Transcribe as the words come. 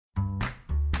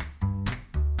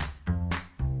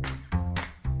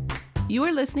You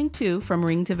are listening to From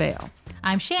Ring to Veil.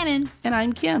 I'm Shannon. And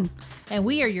I'm Kim. And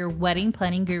we are your wedding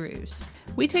planning gurus.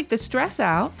 We take the stress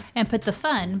out and put the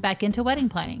fun back into wedding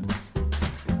planning.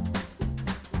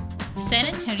 San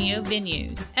Antonio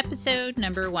Venues, episode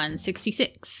number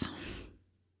 166.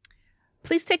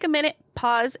 Please take a minute,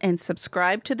 pause, and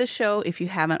subscribe to the show if you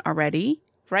haven't already.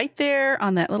 Right there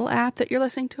on that little app that you're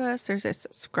listening to us, there's a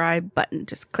subscribe button.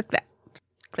 Just click that.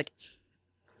 Click it.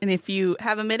 And if you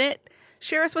have a minute,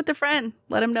 share us with a friend.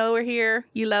 Let them know we're here.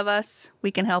 You love us.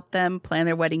 We can help them plan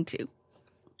their wedding too.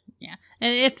 Yeah.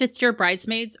 And if it's your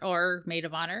bridesmaids or maid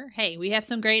of honor, hey, we have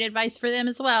some great advice for them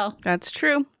as well. That's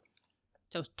true.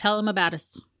 So tell them about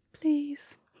us.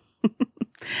 Please.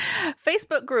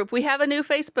 Facebook group. We have a new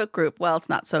Facebook group. Well, it's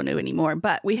not so new anymore,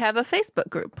 but we have a Facebook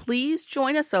group. Please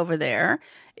join us over there.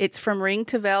 It's From Ring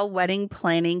to Veil Wedding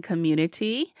Planning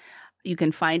Community. You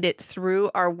can find it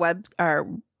through our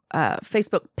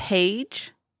Facebook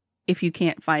page. If you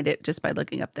can't find it, just by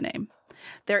looking up the name.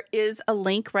 There is a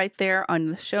link right there on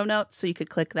the show notes, so you could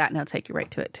click that and it'll take you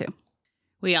right to it too.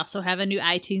 We also have a new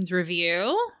iTunes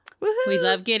review. Woohoo! We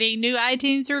love getting new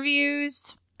iTunes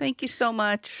reviews. Thank you so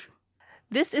much.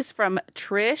 This is from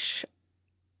Trish.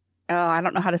 Oh, I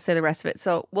don't know how to say the rest of it,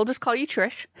 so we'll just call you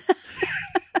Trish.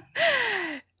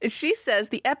 She says,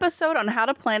 the episode on how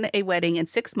to plan a wedding in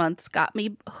 6 months got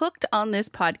me hooked on this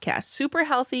podcast. Super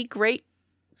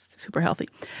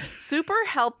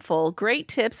helpful, great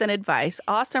tips and advice,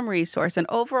 awesome resource, and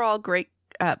overall great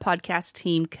podcast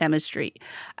team chemistry.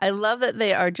 I love that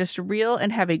they are just real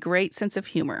and have a great sense of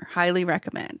humor. Highly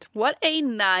recommend. What a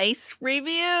nice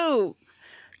review.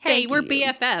 Hey, we're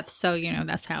BFFs, so,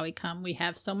 that's how we come. We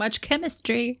have so much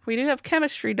chemistry. We do have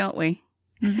chemistry, don't we?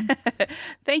 Mm-hmm.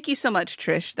 Thank you so much,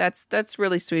 Trish. That's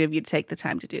really sweet of you to take the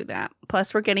time to do that.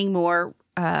 Plus, we're getting more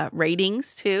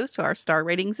ratings, too, so our star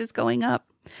ratings is going up.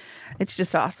 It's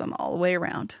just awesome all the way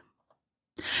around.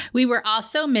 We were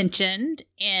also mentioned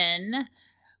in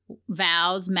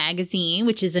Vows magazine,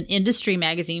 which is an industry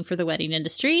magazine for the wedding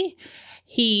industry.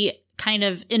 He kind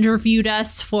of interviewed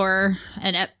us for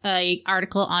an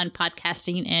article on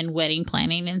podcasting and wedding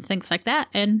planning and things like that.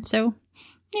 And so,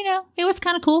 it was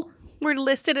kind of cool. We're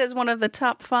listed as one of the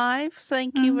top 5. So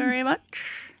thank you very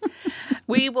much.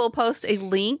 We will post a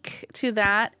link to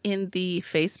that in the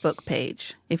Facebook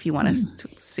page if you want us to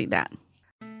see that.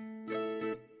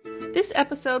 This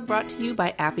episode brought to you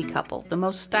by Appy Couple, the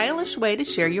most stylish way to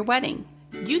share your wedding.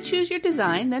 You choose your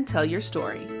design, then tell your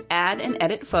story. Add and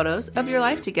edit photos of your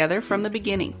life together from the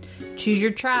beginning. Choose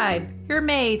your tribe, your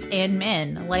maids and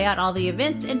men. Lay out all the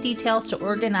events and details to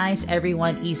organize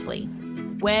everyone easily.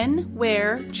 When,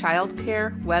 where,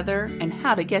 childcare, weather, and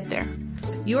how to get there.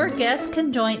 Your guests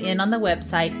can join in on the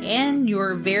website and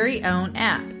your very own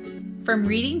app. From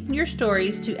reading your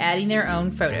stories to adding their own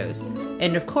photos.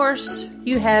 And of course,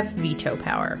 you have veto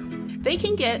power. They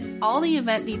can get all the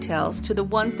event details to the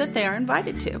ones that they are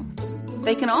invited to.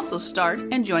 They can also start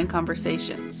and join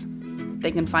conversations.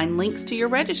 They can find links to your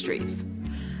registries.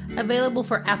 Available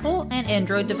for Apple and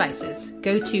Android devices.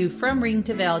 Go to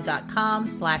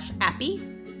fromringtoveil.com/appy.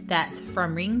 That's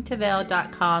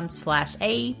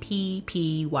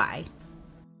fromringtoveil.com/appy.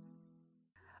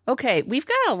 Okay, we've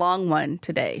got a long one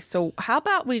today, so how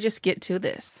about we just get to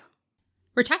this?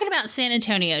 We're talking about San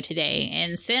Antonio today,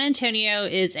 and San Antonio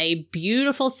is a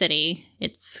beautiful city.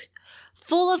 It's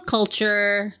full of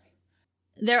culture.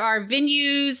 There are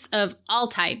venues of all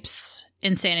types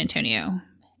in San Antonio,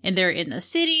 and they're in the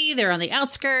city, they're on the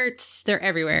outskirts, they're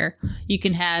everywhere. You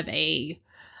can have a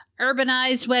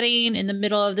urbanized wedding in the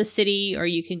middle of the city, or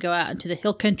you can go out into the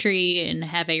hill country and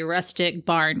have a rustic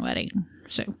barn wedding.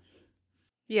 So,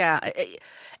 yeah,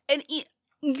 and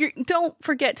don't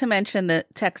forget to mention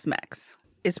that Tex-Mex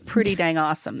is pretty dang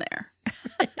awesome there.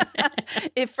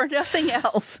 If for nothing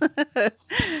else,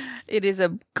 it is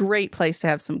a great place to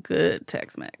have some good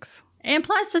Tex-Mex. And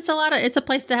plus, it's a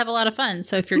place to have a lot of fun.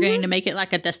 So if you're going to make it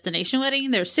like a destination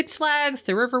wedding, there's Six Flags,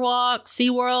 the Riverwalk,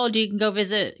 SeaWorld. You can go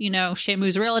visit,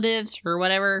 Shamu's relatives or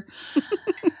whatever.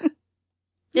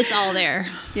 It's all there.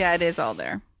 Yeah, it is all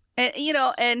there. And,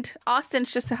 and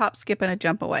Austin's just a hop, skip, and a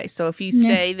jump away. So if you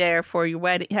stay there for your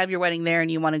wedding, have your wedding there, and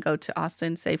you want to go to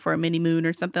Austin, say for a mini moon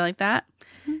or something like that,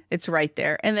 it's right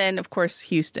there. And then, of course,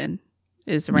 Houston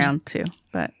is around too.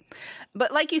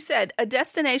 But like you said, a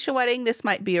destination wedding, this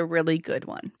might be a really good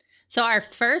one. So our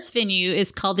first venue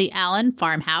is called the Allen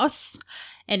Farmhaus,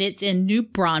 and it's in New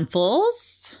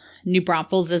Braunfels. New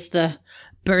Braunfels is the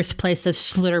birthplace of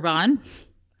Schlitterbahn.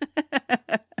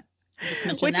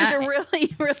 Which is a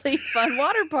really, really fun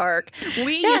water park.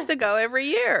 We used to go every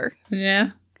year.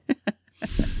 Yeah.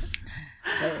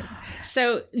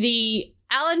 So the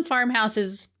Allen Farmhaus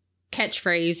is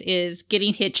catchphrase is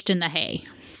getting hitched in the hay.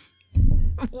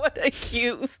 What a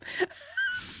cute.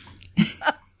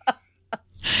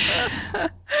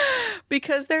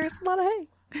 Because there's a lot of hay.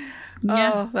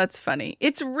 Yeah. Oh, that's funny.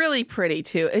 It's really pretty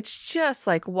too. It's just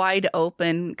like wide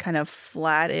open, kind of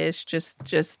flattish,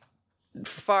 just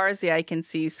far as the eye can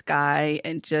see sky,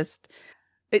 and just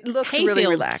it looks really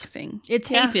relaxing. It's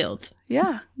hayfields.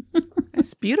 Yeah.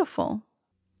 It's beautiful.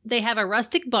 They have a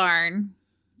rustic barn,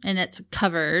 and it's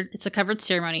covered. It's a covered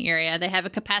ceremony area. They have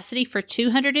a capacity for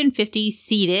 250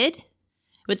 seated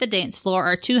with a dance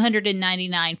floor, or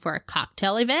 299 for a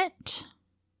cocktail event.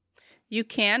 You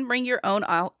can bring your own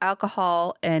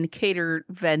alcohol and caterer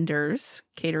vendors.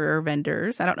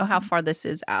 I don't know how far this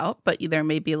is out, but there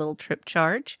may be a little trip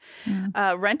charge.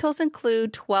 Rentals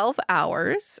include 12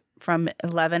 hours from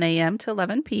 11 a.m. to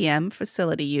 11 p.m.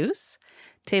 facility use,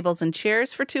 tables and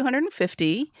chairs for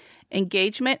 250,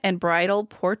 engagement and bridal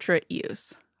portrait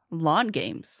use, lawn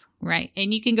games. Right.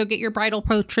 And you can go get your bridal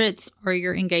portraits or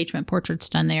your engagement portraits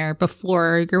done there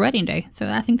before your wedding day. So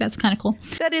I think that's kind of cool.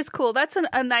 That is cool. That's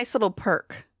a nice little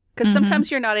perk, because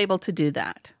sometimes you're not able to do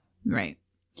that. Right.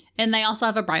 And they also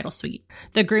have a bridal suite.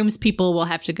 The groom's people will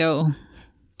have to go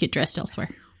get dressed elsewhere.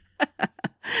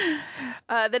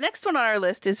 The next one on our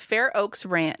list is Fair Oaks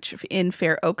Ranch in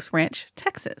Fair Oaks Ranch,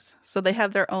 Texas. So they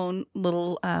have their own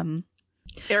little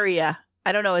area.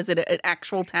 I don't know. Is it an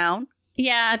actual town?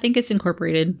 Yeah, I think it's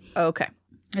incorporated. Okay.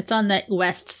 It's on the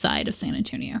west side of San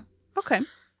Antonio. Okay.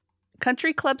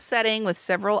 Country club setting with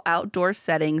several outdoor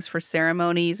settings for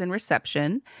ceremonies and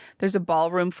reception. There's a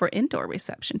ballroom for indoor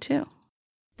reception, too.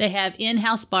 They have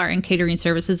in-house bar and catering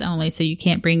services only, so you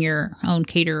can't bring your own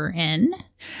caterer in.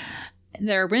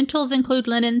 Their rentals include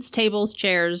linens, tables,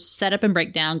 chairs, setup and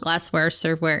breakdown, glassware,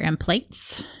 serveware, and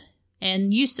plates.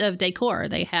 And use of decor.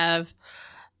 They have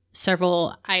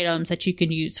several items that you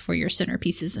can use for your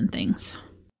centerpieces and things.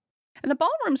 And the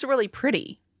ballroom's really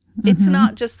pretty. It's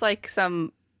not just like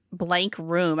some blank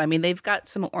room. I mean, they've got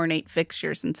some ornate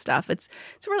fixtures and stuff. It's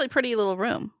a really pretty little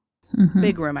room.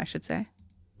 Big room, I should say.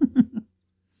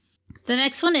 The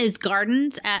next one is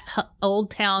Gardens at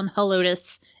Old Town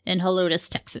Helotes in Helotes,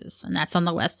 Texas. And that's on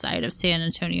the west side of San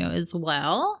Antonio as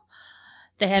well.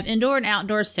 They have indoor and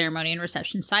outdoor ceremony and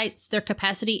reception sites. Their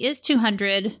capacity is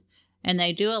 200, and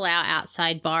they do allow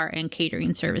outside bar and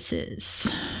catering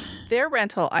services. Their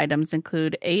rental items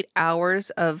include 8 hours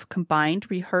of combined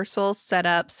rehearsal,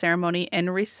 setup, ceremony,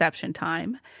 and reception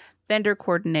time, vendor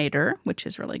coordinator, which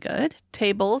is really good,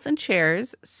 tables and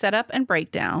chairs, setup and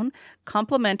breakdown,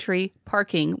 complimentary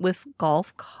parking with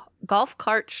golf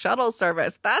cart shuttle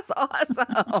service. That's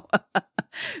awesome.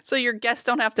 So your guests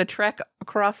don't have to trek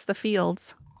across the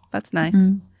fields. That's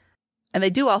nice. And they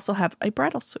do also have a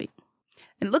bridal suite.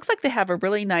 And it looks like they have a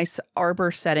really nice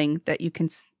arbor setting that you can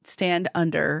stand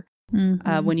under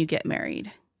when you get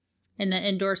married. And the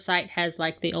indoor site has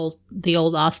like the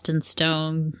old Austin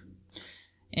stone,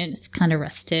 and it's kind of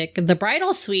rustic. The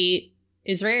bridal suite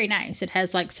is very nice. It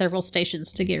has like several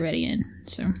stations to get ready in.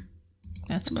 So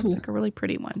that's cool. Looks like a really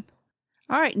pretty one.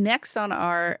 All right, next on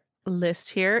our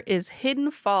list here is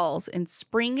Hidden Falls in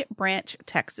Spring Branch,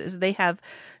 Texas. They have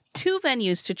 2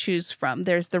 venues to choose from.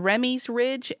 There's the Remy's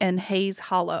Ridge and Hayes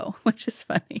Hollow, which is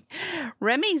funny.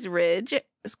 Remy's Ridge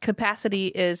capacity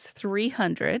is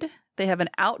 300. They have an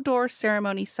outdoor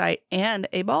ceremony site and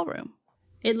a ballroom.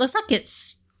 It looks like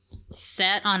it's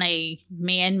set on a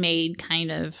man-made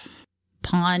kind of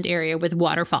pond area with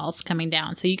waterfalls coming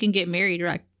down. So you can get married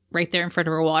like right there in front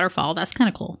of a waterfall. That's kind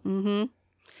of cool.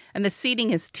 And the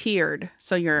seating is tiered.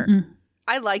 So you're...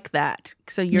 I like that.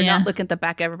 So you're not looking at the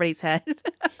back of everybody's head.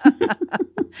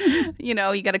 You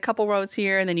know, you got a couple rows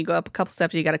here, and then you go up a couple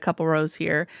steps, you got a couple rows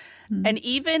here. And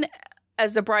even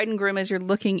as a bride and groom, as you're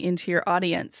looking into your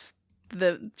audience,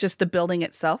 the building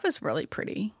itself is really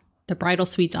pretty. The bridal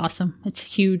suite's awesome. It's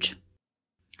huge.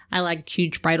 I like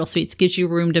huge bridal suites. Gives you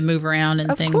room to move around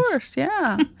and things. Of course,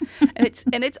 yeah.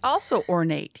 and it's also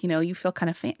ornate. You know, you feel kind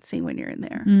of fancy when you're in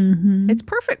there. It's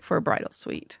perfect for a bridal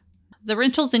suite. The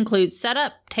rentals include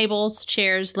setup, tables,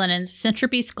 chairs, linens,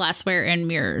 centerpiece, glassware, and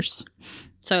mirrors.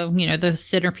 So, you know, the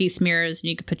centerpiece mirrors, and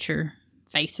you can put your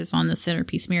faces on the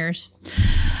centerpiece mirrors.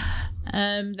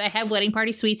 They have wedding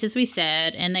party suites, as we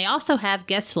said, and they also have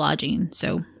guest lodging.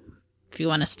 So if you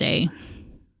want to stay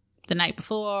the night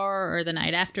before or the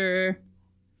night after.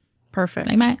 Perfect.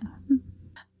 They might.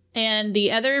 And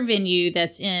the other venue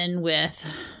that's in with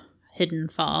Hidden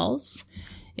Falls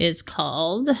is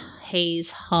called Hayes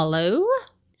Hollow.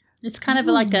 It's kind of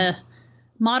like a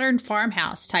modern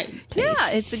farmhouse type place.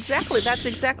 Yeah, that's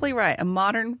exactly right. A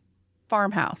modern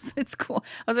farmhouse. It's cool.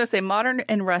 I was going to say modern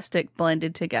and rustic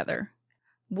blended together.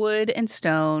 Wood and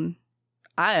stone.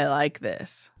 I like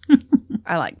this.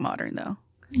 I like modern, though.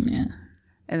 Yeah.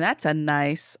 And that's a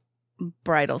nice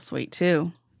bridal suite,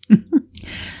 too.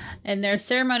 And their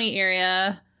ceremony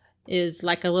area is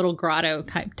like a little grotto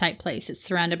type place. It's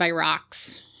surrounded by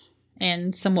rocks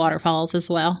and some waterfalls as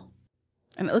well.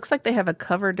 And it looks like they have a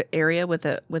covered area with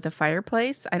a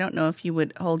fireplace. I don't know if you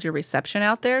would hold your reception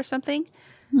out there or something.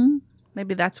 Mm-hmm.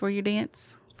 Maybe that's where you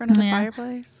dance in front of the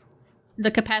fireplace.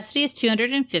 The capacity is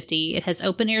 250. It has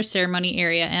open air ceremony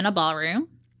area and a ballroom.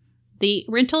 The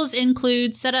rentals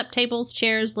include setup tables,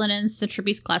 chairs, linens,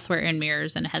 centerpiece, glassware, and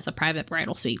mirrors, and it has a private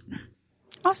bridal suite.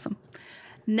 Awesome.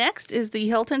 Next is the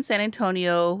Hilton San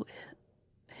Antonio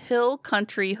Hill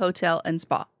Country Hotel and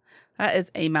Spa. That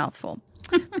is a mouthful.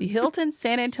 The Hilton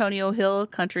San Antonio Hill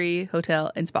Country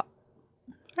Hotel and Spa.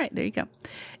 All right, there you go.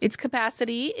 Its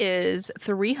capacity is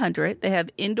 300. They have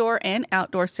indoor and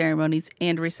outdoor ceremonies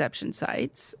and reception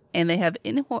sites, and they have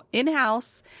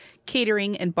in-house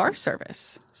catering and bar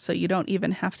service. So you don't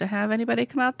even have to have anybody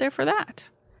come out there for that.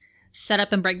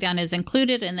 Setup and breakdown is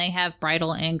included, and they have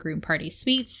bridal and groom party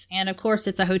suites. And of course,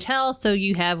 it's a hotel, so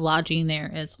you have lodging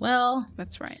there as well.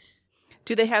 That's right.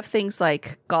 Do they have things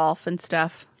like golf and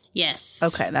stuff? Yes.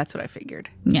 Okay, that's what I figured.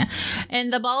 Yeah.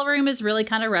 And the ballroom is really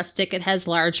kind of rustic. It has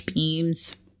large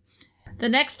beams. The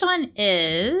next one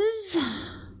is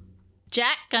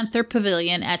Jack Gunther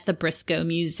Pavilion at the Briscoe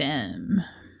Museum.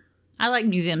 I like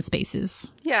museum spaces.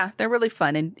 Yeah, they're really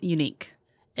fun and unique.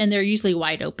 And they're usually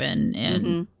wide open,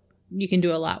 and you can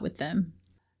do a lot with them.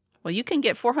 Well, you can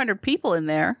get 400 people in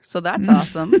there, so that's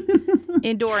awesome.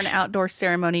 Indoor and outdoor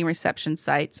ceremony reception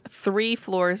sites, 3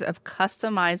 floors of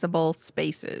customizable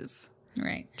spaces.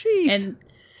 Right. Jeez. And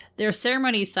their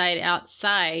ceremony site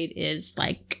outside is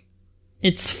like,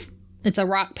 it's a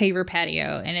rock paver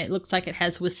patio, and it looks like it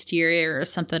has wisteria or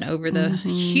something over the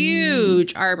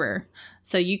huge arbor.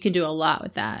 So you can do a lot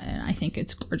with that, and I think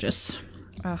it's gorgeous.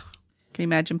 Oh, can you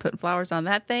imagine putting flowers on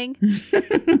that thing?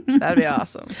 That'd be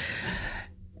awesome.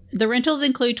 The rentals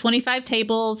include 25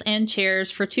 tables and chairs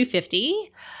for $250.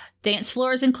 Dance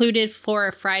floor is included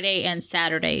for Friday and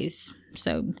Saturdays.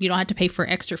 So you don't have to pay for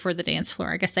extra for the dance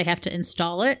floor. I guess they have to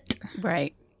install it.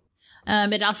 Right.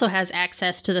 It also has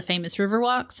access to the famous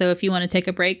Riverwalk. So if you want to take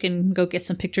a break and go get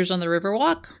some pictures on the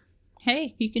Riverwalk,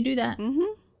 hey, you can do that.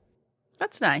 Mm-hmm.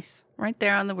 That's nice. Right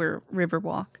there on the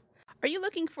Riverwalk. Are you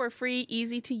looking for a free,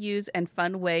 easy-to-use, and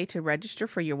fun way to register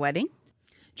for your wedding?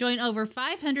 Join over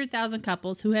 500,000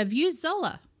 couples who have used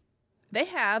Zola. They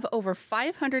have over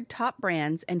 500 top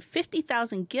brands and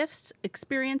 50,000 gifts,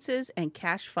 experiences, and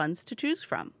cash funds to choose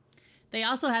from. They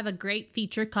also have a great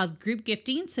feature called group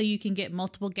gifting, so you can get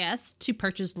multiple guests to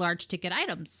purchase large ticket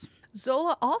items.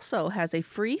 Zola also has a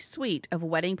free suite of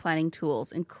wedding planning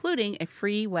tools, including a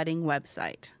free wedding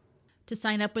website. To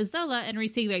sign up with Zola and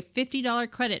receive a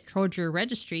 $50 credit towards your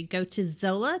registry, go to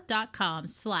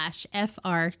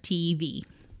zola.com/FRTV.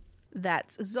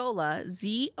 That's Zola,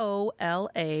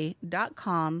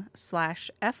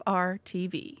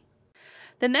 ZOLA.com/FRTV.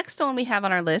 The next one we have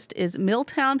on our list is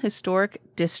Milltown Historic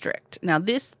District. Now,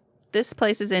 this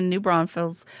place is in New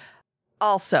Braunfels.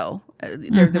 Also,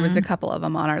 there was a couple of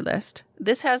them on our list.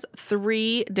 This has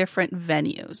 3 different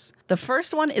venues. The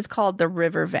first one is called the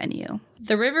River Venue.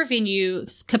 The River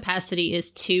Venue's capacity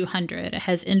is 200. It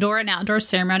has indoor and outdoor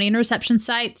ceremony and reception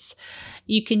sites.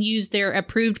 You can use their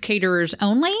approved caterers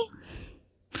only.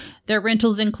 Their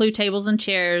rentals include tables and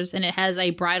chairs, and it has a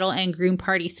bridal and groom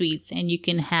party suites, and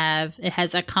it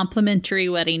has a complimentary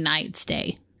wedding night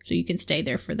stay. So you can stay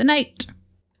there for the night.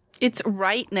 It's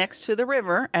right next to the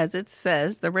river, as it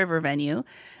says, the River Venue.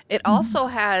 It also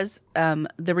has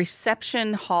the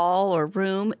reception hall or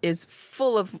room is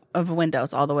full of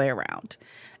windows all the way around.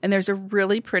 And there's a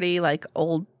really pretty, like,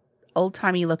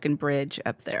 old-timey looking bridge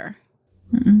up there.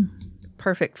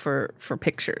 Perfect for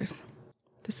pictures.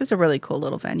 This is a really cool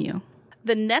little venue.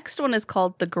 The next one is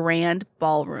called the Grand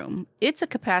Ballroom. It's a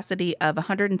capacity of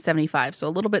 175, so a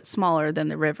little bit smaller than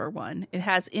the River one. It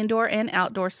has indoor and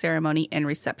outdoor ceremony and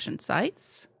reception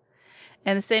sites.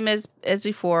 And the same as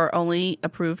before, only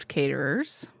approved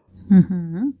caterers.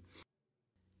 And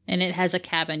it has a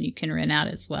cabin you can rent out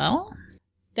as well.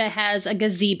 That has a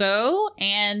gazebo,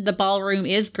 and the ballroom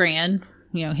is grand,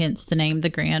 hence the name, the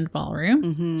Grand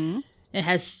Ballroom.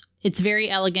 It's very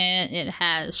elegant. It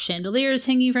has chandeliers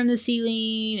hanging from the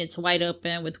ceiling. It's wide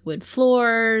open with wood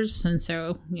floors. And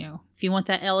so, if you want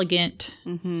that elegant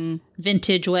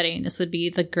vintage wedding, this would be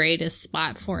the greatest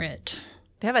spot for it.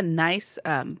 They have a nice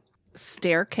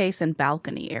staircase and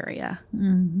balcony area.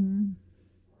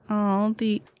 Oh,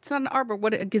 it's not an arbor.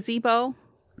 What, a gazebo?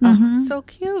 Oh, it's so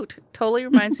cute. Totally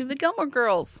reminds me of the Gilmore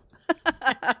Girls.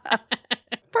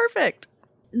 Perfect.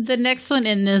 The next one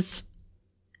in this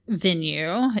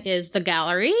venue is the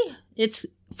gallery. It's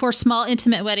for small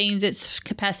intimate weddings. Its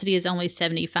capacity is only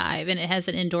 75, and it has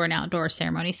an indoor and outdoor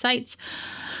ceremony sites.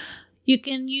 You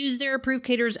can use their approved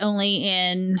caterers only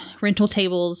in rental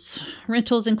tables.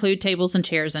 Rentals include tables and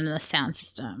chairs and the sound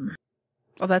system.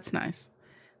 Oh, that's nice.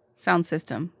 Sound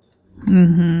system.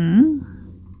 Mm-hmm.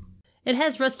 It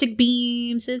has rustic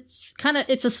beams. It's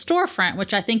a storefront,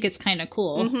 which I think is kind of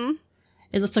cool. Mm-hmm.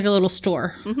 It looks like a little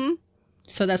store. Mm-hmm.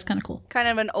 So that's kind of cool. Kind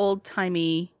of an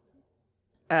old-timey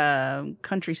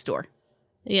country store.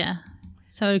 Yeah.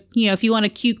 So, if you want a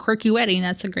cute, quirky wedding,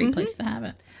 that's a great place to have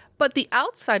it. But the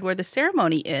outside where the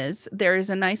ceremony is, there is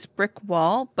a nice brick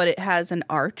wall, but it has an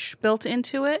arch built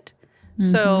into it.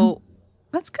 Mm-hmm. So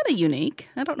that's kind of unique.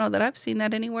 I don't know that I've seen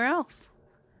that anywhere else.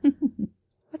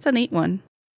 That's a neat one.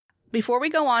 Before we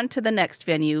go on to the next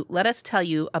venue, let us tell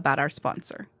you about our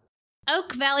sponsor.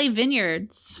 Oak Valley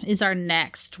Vineyards is our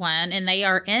next one, and they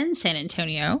are in San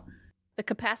Antonio. The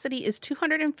capacity is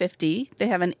 250. They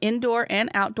have an indoor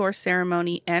and outdoor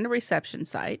ceremony and reception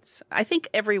sites. I think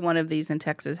every one of these in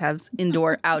Texas has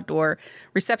indoor, outdoor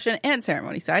reception and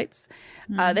ceremony sites.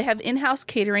 They have in-house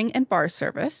catering and bar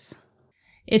service.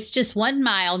 It's just 1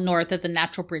 mile north of the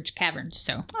Natural Bridge Caverns,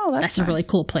 so that's nice. A really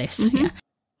cool place. Mm-hmm. Yeah.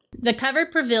 The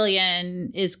covered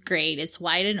pavilion is great. It's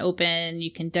wide and open.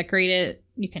 You can decorate it.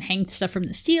 You can hang stuff from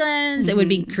the ceilings. Mm-hmm. It would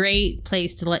be a great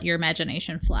place to let your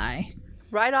imagination fly.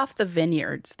 Right off the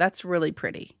vineyards. That's really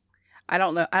pretty. I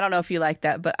don't know if you like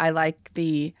that, but I like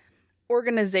the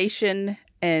organization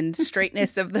and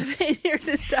straightness of the vineyards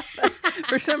and stuff.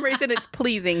 For some reason, it's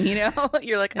pleasing,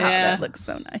 You're like, that looks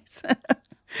so nice.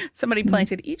 Somebody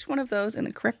planted each one of those in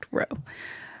the correct row.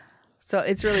 So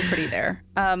it's really pretty there.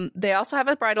 They also have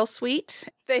a bridal suite.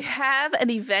 They have an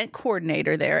event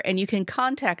coordinator there, and you can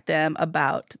contact them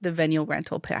about the venue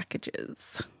rental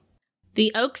packages.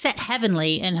 The Oaks at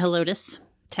Heavenly in Helotes,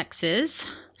 Texas,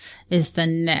 is the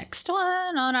next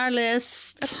one on our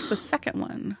list. That's the second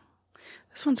one.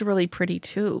 This one's really pretty,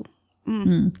 too.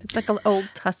 It's like an old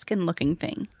Tuscan-looking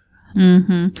thing.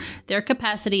 Mm-hmm. Their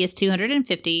capacity is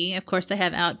 250. Of course, they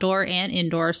have outdoor and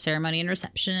indoor ceremony and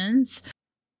receptions.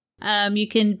 You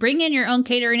can bring in your own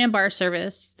catering and bar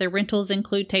service. Their rentals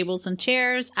include tables and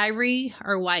chairs, ivory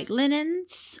or white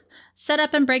linens, set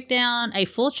up and break down, a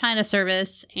full china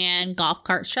service, and golf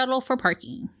cart shuttle for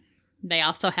parking. They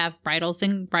also have bridal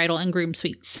and groom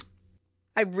suites.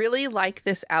 I really like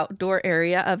this outdoor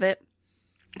area of it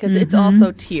because it's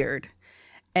also tiered.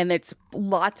 And it's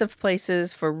lots of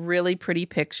places for really pretty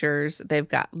pictures. They've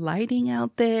got lighting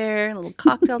out there, little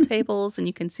cocktail tables, and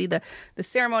you can see the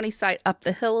ceremony site up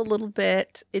the hill a little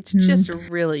bit. It's just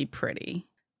really pretty.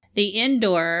 The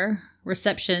indoor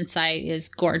reception site is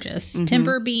gorgeous.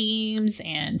 Timber beams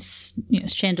and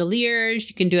chandeliers.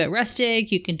 You can do it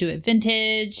rustic. You can do it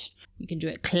vintage. You can do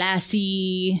it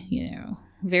classy.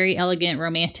 Very elegant,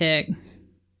 romantic.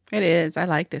 It is. I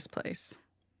like this place.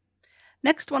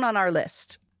 Next one on our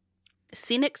list,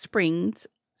 Scenic Springs,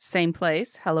 same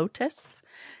place, Helotes,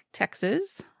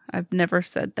 Texas. I've never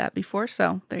said that before,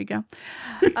 so there you go.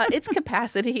 Its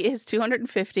capacity is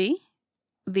 250.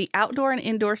 The outdoor and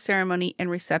indoor ceremony and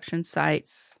reception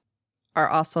sites are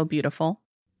also beautiful.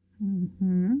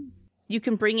 Mm-hmm. You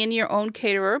can bring in your own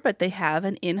caterer, but they have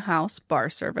an in-house bar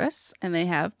service, and they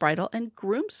have bridal and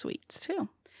groom suites, too.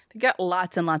 They got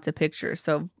lots and lots of pictures,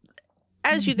 so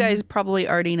as you guys probably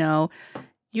already know,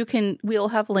 we'll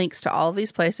have links to all of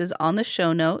these places on the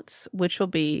show notes, which will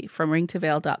be from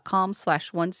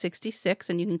ringtoveil.com/166.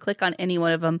 And you can click on any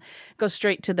one of them, go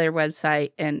straight to their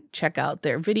website and check out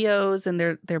their videos and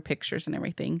their pictures and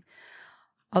everything.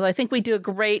 Although I think we do a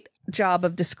great job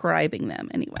of describing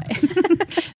them anyway.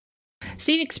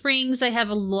 Scenic Springs, they have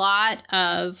a lot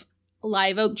of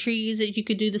live oak trees that you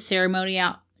could do the ceremony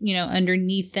out,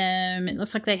 underneath them. It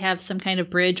looks like they have some kind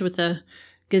of bridge with a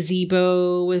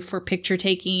gazebo for picture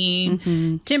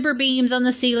taking. Timber beams on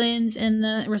the ceilings in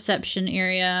the reception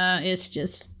area. It's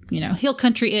just, hill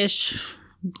country-ish,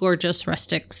 gorgeous,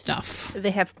 rustic stuff.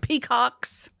 They have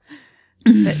peacocks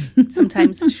that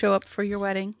sometimes show up for your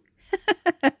wedding.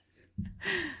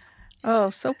 Oh,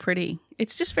 so pretty.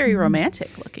 It's just very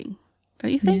romantic looking,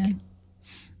 don't you think?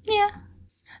 Yeah.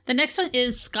 The next one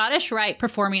is Scottish Rite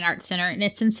Performing Arts Center, and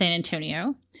it's in San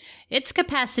Antonio. Its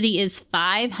capacity is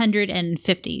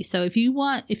 550. So if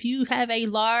you have a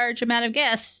large amount of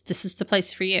guests, this is the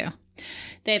place for you.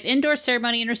 They have indoor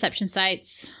ceremony and reception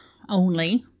sites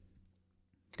only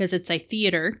because it's a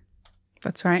theater.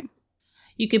 That's right.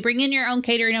 You could bring in your own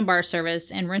catering and bar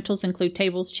service, and rentals include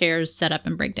tables, chairs, setup,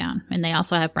 and breakdown. And they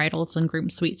also have bridals and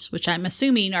groom suites, which I'm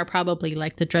assuming are probably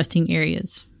like the dressing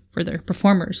areas for their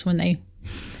performers when they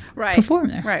perform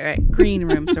there. Right. Green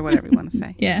rooms or whatever you want to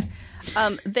say. Yeah.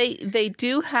 They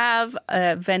do have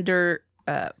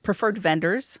preferred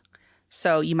vendors,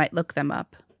 so you might look them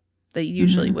up. They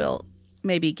usually will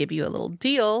maybe give you a little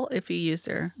deal if you use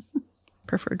their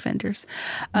preferred vendors.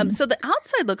 So the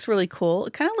outside looks really cool.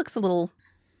 It kind of looks a little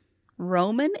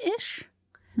Roman-ish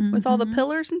with all the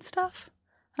pillars and stuff.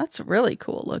 That's really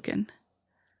cool looking.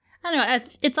 I don't know.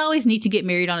 It's always neat to get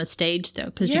married on a stage, though,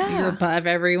 because you're above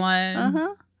everyone.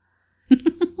 Uh-huh.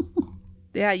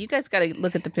 Yeah, you guys got to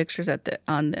look at the pictures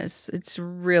on this. It's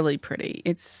really pretty.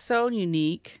 It's so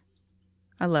unique.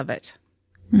 I love it.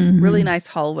 Mm-hmm. Really nice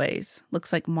hallways.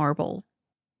 Looks like marble.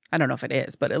 I don't know if it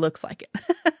is, but it looks like it.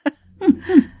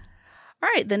 All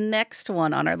right, the next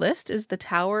one on our list is the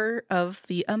Tower of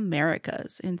the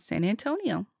Americas in San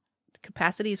Antonio. The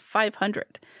capacity is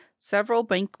 500. Several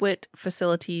banquet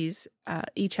facilities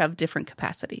each have different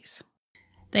capacities.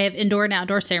 They have indoor and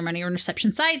outdoor ceremony and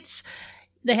reception sites.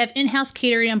 They have in-house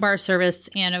catering and bar service.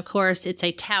 And, of course, it's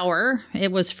a tower.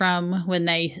 It was from when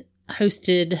they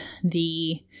hosted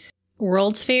the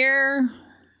World's Fair.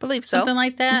 Believe so. Something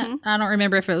like that. Mm-hmm. I don't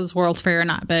remember if it was World's Fair or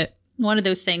not, but one of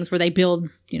those things where they build,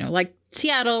 like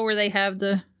Seattle where they have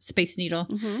the Space Needle.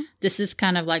 Mm-hmm. This is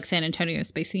kind of like San Antonio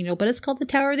Space Needle, but it's called the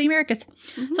Tower of the Americas.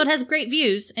 Mm-hmm. So it has great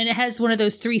views, and it has one of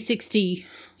those 360,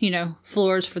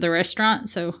 floors for the restaurant.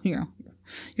 So, you're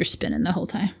spinning the whole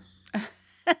time.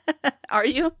 Are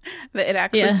you? It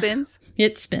actually spins?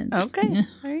 It spins. Okay. Yeah.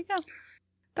 There you go.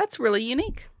 That's really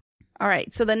unique. All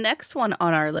right. So the next one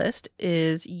on our list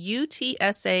is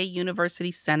UTSA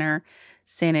University Center,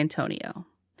 San Antonio.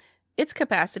 Its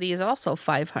capacity is also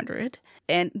 500,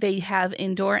 and they have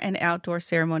indoor and outdoor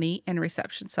ceremony and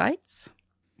reception sites.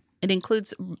 It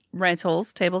includes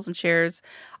rentals, tables and chairs,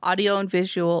 audio and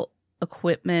visual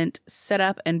equipment,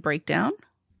 setup and breakdown.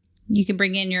 You can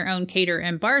bring in your own cater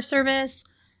and bar service,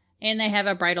 and they have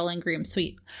a bridal and groom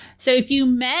suite. So if you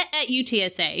met at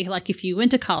UTSA, like if you went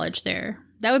to college there,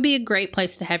 that would be a great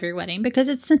place to have your wedding because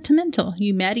it's sentimental.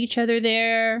 You met each other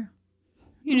there,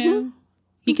 You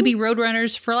could be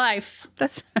roadrunners for life.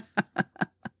 That's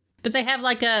But they have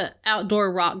like a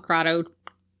outdoor rock grotto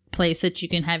place that you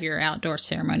can have your outdoor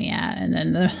ceremony at. And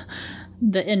then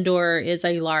the indoor is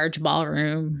a large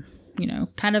ballroom,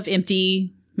 kind of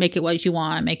empty. Make it what you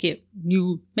want. Make it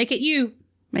you. Make it you.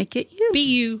 Make it you. Be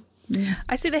you.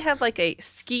 I see they have like a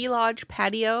ski lodge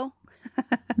patio.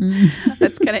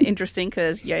 That's kind of interesting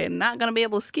because you're not going to be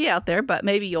able to ski out there, but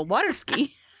maybe you'll water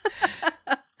ski.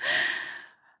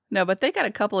 No, but they got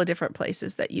a couple of different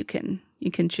places that you can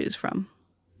choose from.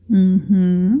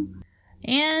 Mm-hmm.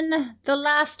 And the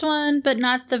last one, but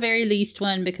not the very least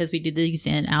one, because we did these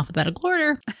in alphabetical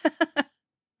order,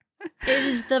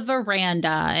 is the Veranda,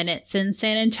 and it's in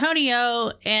San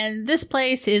Antonio, and this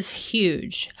place is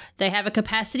huge. They have a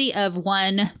capacity of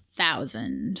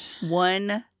 1,000.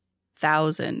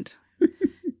 1,000.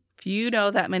 If you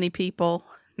know that many people,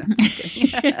 no, I'm just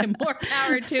kidding. More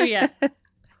power to you.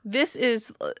 This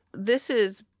is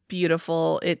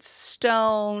beautiful. It's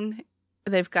stone.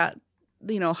 They've got,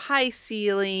 high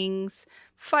ceilings,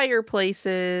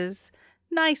 fireplaces,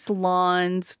 nice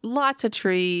lawns, lots of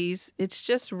trees. It's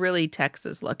just really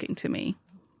Texas looking to me.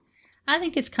 I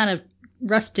think it's kind of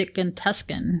rustic and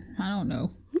Tuscan. I don't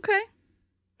know. Okay.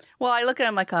 Well, I look at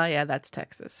them like, oh, yeah, that's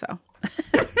Texas. So,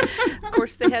 of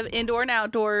course, they have indoor and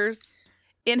outdoors,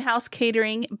 in-house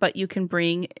catering, but you can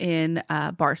bring in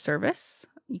bar service.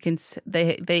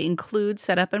 They include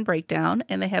setup and breakdown,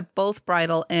 and they have both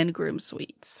bridal and groom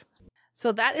suites.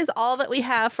 So that is all that we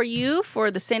have for you for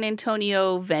the San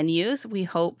Antonio venues. We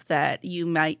hope that you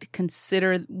might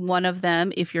consider one of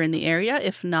them if you're in the area.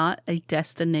 If not, a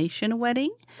destination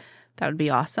wedding. That would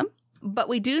be awesome. But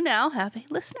we do now have a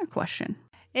listener question.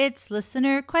 It's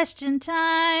listener question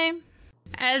time.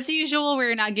 As usual,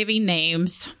 we're not giving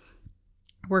names.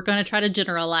 We're going to try to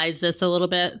generalize this a little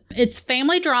bit. It's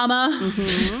family drama.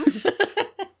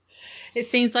 Mm-hmm. It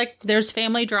seems like there's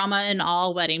family drama in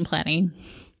all wedding planning.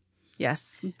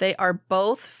 Yes, they are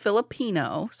both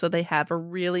Filipino, so they have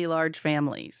really large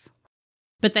families.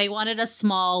 But they wanted a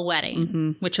small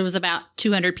wedding, which was about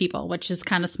 200 people, which is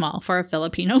kind of small for a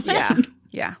Filipino wedding.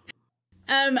 Yeah.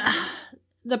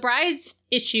 The bride's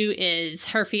issue is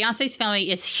her fiance's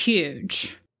family is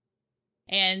huge.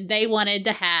 And they wanted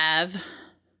to add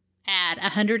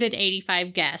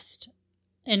 185 guests.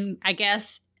 And I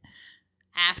guess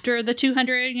after the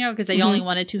 200, because they only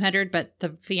wanted 200, but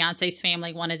the fiance's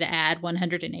family wanted to add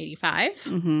 185.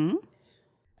 Mm-hmm.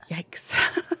 Yikes.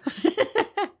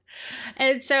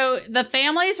 And so the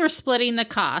families were splitting the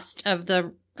cost of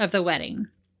the wedding.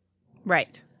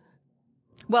 Right.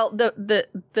 Well,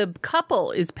 the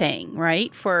couple is paying,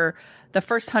 right, for the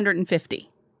first 150.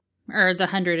 Or the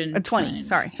 120.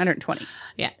 Sorry, 120.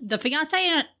 Yeah, the fiance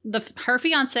and her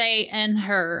fiance and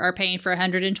her are paying for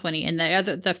 120, and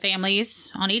the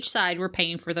families on each side were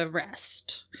paying for the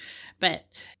rest, but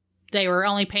they were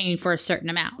only paying for a certain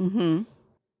amount. Mm-hmm.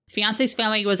 Fiance's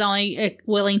family was only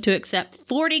willing to accept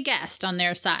 40 guests on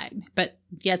their side, but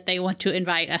yet they want to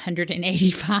invite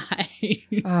 185.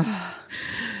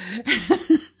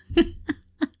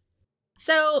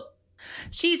 So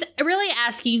she's really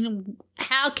asking,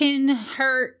 how can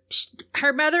her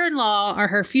mother-in-law or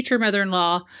her future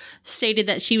mother-in-law stated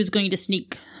that she was going to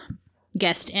sneak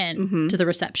guests in to the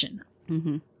reception.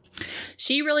 Mm-hmm.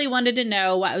 She really wanted to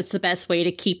know what was the best way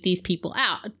to keep these people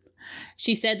out.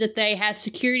 She said that they have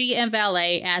security and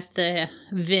valet at the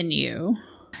venue.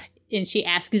 And she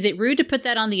asked, is it rude to put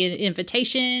that on the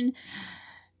invitation?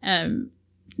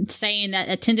 Saying that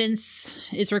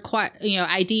attendance is required,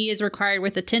 ID is required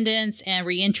with attendance and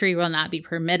reentry will not be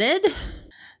permitted.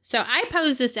 So I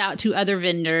posed this out to other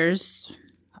vendors,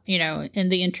 in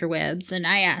the interwebs, and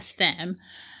I asked them.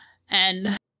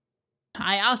 And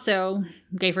I also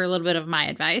gave her a little bit of my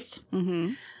advice.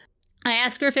 Mm-hmm. I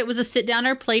asked her if it was a sit-down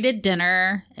or plated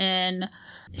dinner, and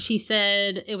she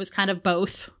said it was kind of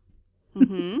both.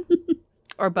 Mm-hmm.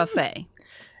 Or buffet.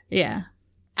 Yeah.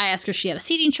 I asked her if she had a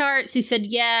seating chart. She said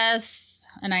yes.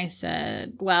 And I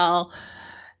said, well,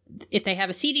 if they have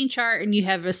a seating chart and you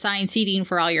have assigned seating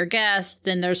for all your guests,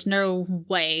 then there's no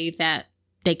way that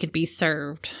they could be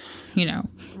served,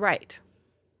 Right.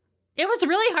 It was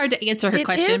really hard to answer her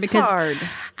question because hard.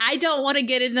 I don't want to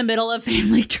get in the middle of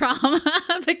family trauma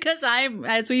because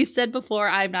as we've said before,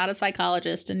 I'm not a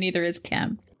psychologist and neither is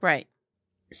Kim. Right.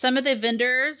 Some of the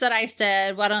vendors that I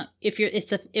said, if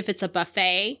it's a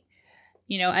buffet,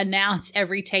 announce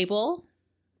every table,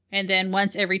 and then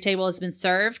once every table has been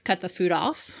served, cut the food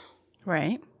off.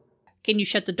 Right. Can you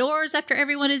shut the doors after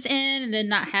everyone is in and then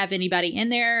not have anybody in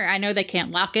there? I know they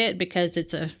can't lock it because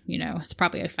it's it's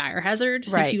probably a fire hazard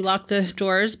if you lock the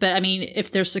doors. But I mean,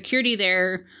 if there's security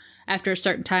there after a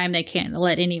certain time, they can't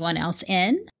let anyone else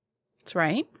in. That's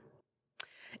right.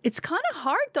 It's kind of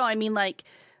hard though. I mean,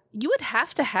 you would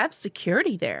have to have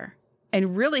security there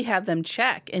and really have them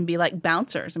check and be like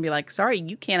bouncers and be like, sorry,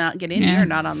 you cannot get in here,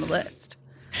 not on the list.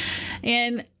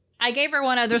 And I gave her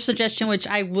one other suggestion, which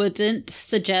I wouldn't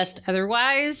suggest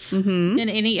otherwise in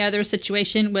any other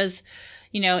situation, was,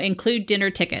 include dinner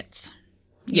tickets.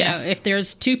 Yes. If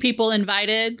there's 2 people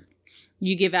invited,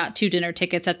 you give out 2 dinner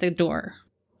tickets at the door.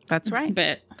 That's right.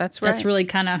 But that's right. That's really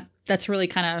kind of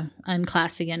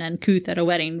unclassy and uncouth at a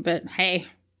wedding. But hey,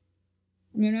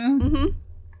 Mm-hmm.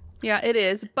 Yeah, it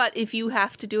is. But if you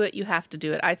have to do it, you have to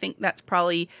do it. I think that's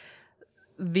probably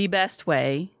the best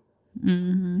way.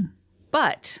 Mm-hmm.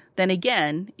 But then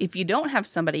again, if you don't have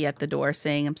somebody at the door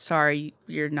saying, I'm sorry,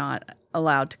 you're not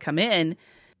allowed to come in,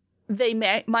 they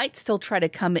might still try to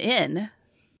come in.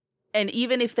 And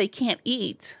even if they can't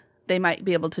eat, they might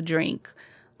be able to drink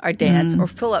or dance or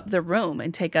fill up the room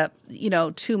and take up,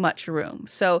 too much room.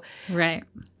 So right.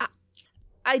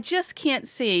 I just can't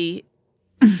see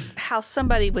how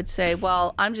somebody would say,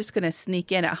 well, I'm just going to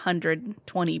sneak in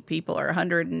 120 people or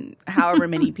 100 and however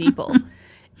many people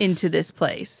into this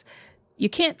place. You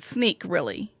can't sneak,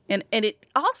 really. And it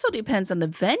also depends on the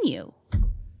venue.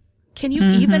 Can you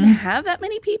even have that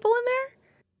many people in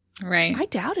there? Right. I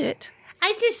doubt it.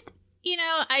 I just,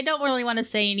 I don't really want to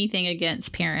say anything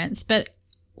against parents, but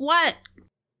what?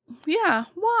 Yeah,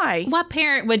 why?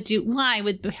 Why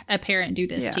would a parent do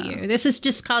this to you? This is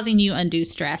just causing you undue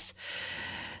stress.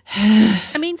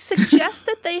 I mean, suggest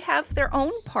that they have their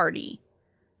own party.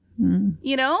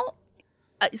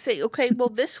 Say, okay, well,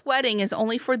 this wedding is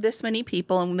only for this many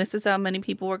people, and this is how many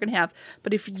people we're going to have.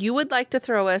 But if you would like to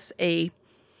throw us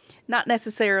not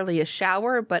necessarily a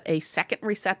shower, but a second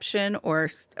reception or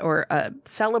a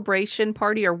celebration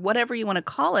party or whatever you want to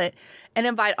call it, and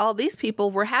invite all these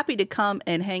people, we're happy to come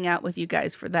and hang out with you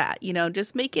guys for that.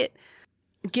 Just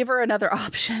give her another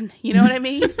option. You know what I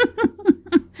mean?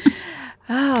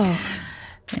 Oh.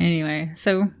 Anyway,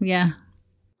 so, yeah.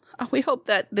 We hope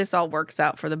that this all works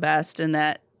out for the best and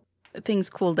that things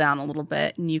cool down a little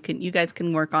bit and you guys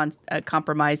can work on a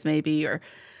compromise maybe or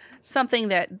something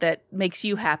that makes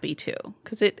you happy too.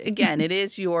 Because it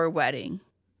is your wedding.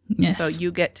 Yes. So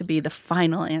you get to be the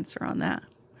final answer on that.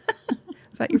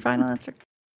 Is that your final answer?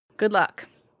 Good luck.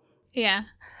 Yeah.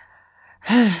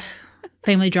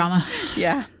 Family drama.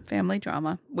 Yeah, family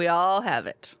drama. We all have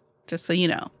it. Just so you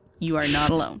know, you are not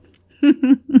alone.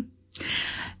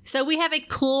 So we have a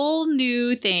cool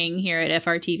new thing here at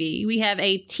FRTV. We have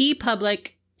a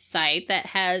TeePublic site that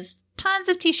has tons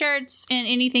of t-shirts and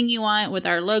anything you want with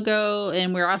our logo.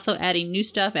 And we're also adding new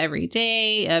stuff every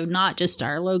day of not just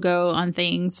our logo on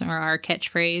things or our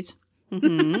catchphrase.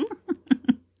 Mm-hmm.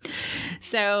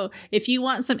 So if you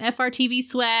want some FRTV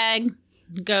swag,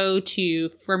 go to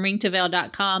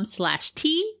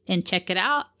fromringtoveil.com/T and check it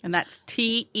out. And that's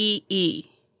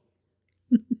TEE.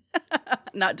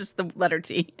 Not just the letter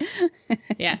T.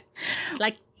 Yeah.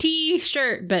 Like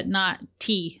T-shirt, but not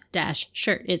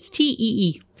T-shirt. It's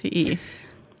TEE. TE.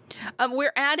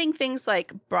 We're adding things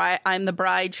like I'm the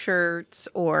Bride shirts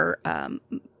or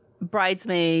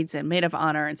bridesmaids and maid of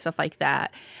honor and stuff like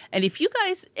that. And if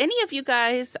any of you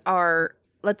guys are,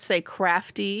 let's say,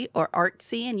 crafty or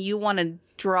artsy and you want to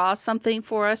draw something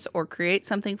for us or create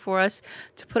something for us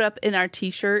to put up in our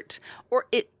t-shirt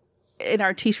in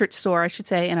our t-shirt store, I should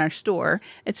say, in our store.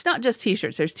 It's not just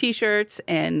t-shirts. There's t-shirts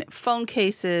and phone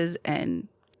cases and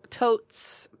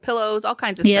totes, pillows, all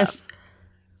kinds of stuff.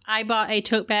 I bought a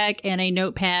tote bag and a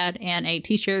notepad and a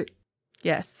t-shirt.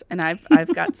 Yes, and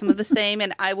I've got some of the same,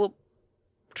 and I will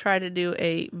try to do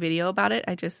a video about it.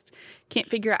 I just can't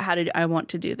figure out I want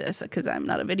to do this because I'm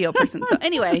not a video person. So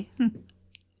anyway,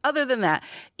 other than that,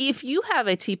 if you have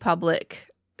a TeePublic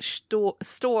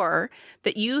store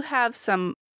that you have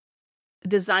some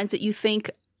designs that you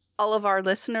think all of our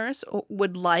listeners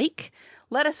would like,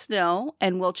 let us know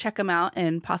and we'll check them out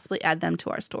and possibly add them to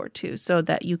our store too, so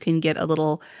that you can get a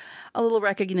little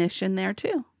recognition there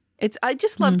too. I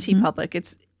just love TeePublic.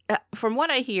 It's from what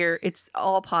I hear, it's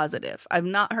all positive. I've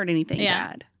not heard anything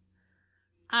bad.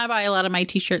 I buy a lot of my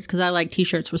t-shirts because I like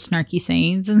t-shirts with snarky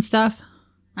sayings and stuff.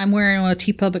 I'm wearing a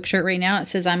TeePublic shirt right now. It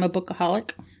says I'm a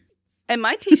bookaholic. And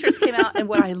my t-shirts came out, and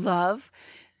what I love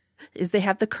is they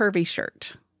have the curvy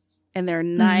shirt, and they're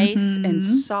nice and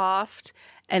soft,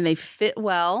 and they fit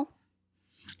well,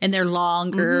 and they're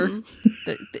longer.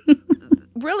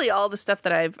 Really, all the stuff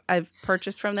that I've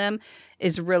purchased from them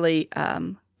is really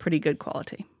pretty good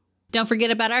quality. Don't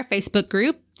forget about our Facebook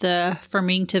group, the From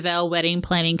Ring to Veil Wedding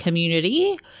Planning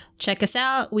Community. Check us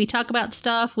out. We talk about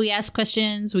stuff. We ask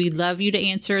questions. We love you to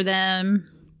answer them.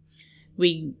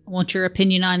 We want your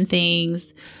opinion on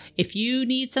things. If you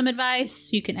need some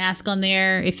advice, you can ask on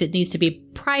there. If it needs to be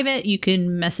private, you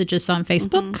can message us on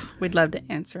Facebook. We'd love to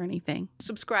answer anything.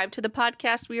 Subscribe to the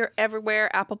podcast. We are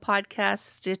everywhere. Apple Podcasts,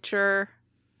 Stitcher,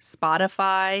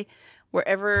 Spotify,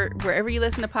 wherever you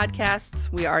listen to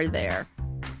podcasts, we are there.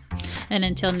 And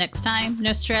until next time,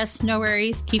 no stress, no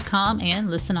worries. Keep calm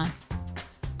and listen on.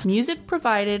 Music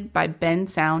provided by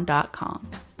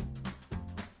bensound.com.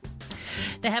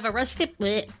 They have a rustic.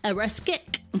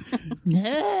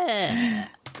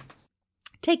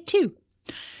 Take two.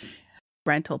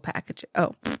 Rental package.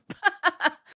 Oh.